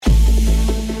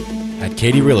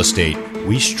Keaty Real Estate,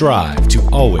 we strive to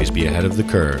always be ahead of the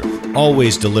curve,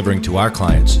 always delivering to our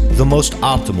clients the most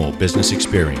optimal business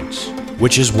experience.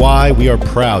 Which is why we are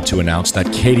proud to announce that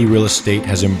Keaty Real Estate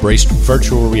has embraced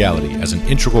virtual reality as an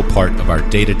integral part of our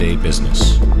day-to-day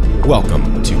business.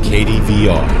 Welcome to Keaty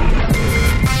VR,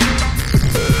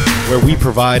 where we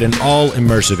provide an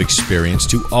all-immersive experience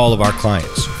to all of our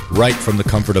clients, right from the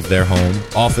comfort of their home,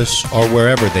 office, or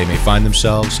wherever they may find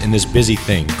themselves in this busy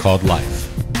thing called life.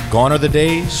 Gone are the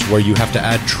days where you have to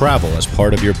add travel as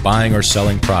part of your buying or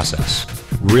selling process.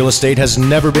 Real estate has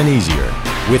never been easier.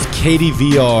 With Keaty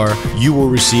VR, you will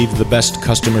receive the best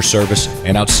customer service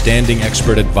and outstanding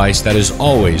expert advice that is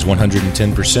always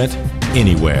 110%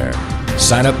 anywhere.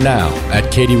 Sign up now at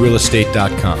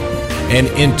keatyrealestate.com and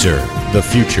enter the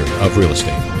future of real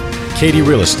estate. Keaty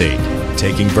Real Estate,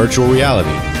 taking virtual reality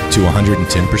to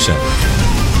 110%.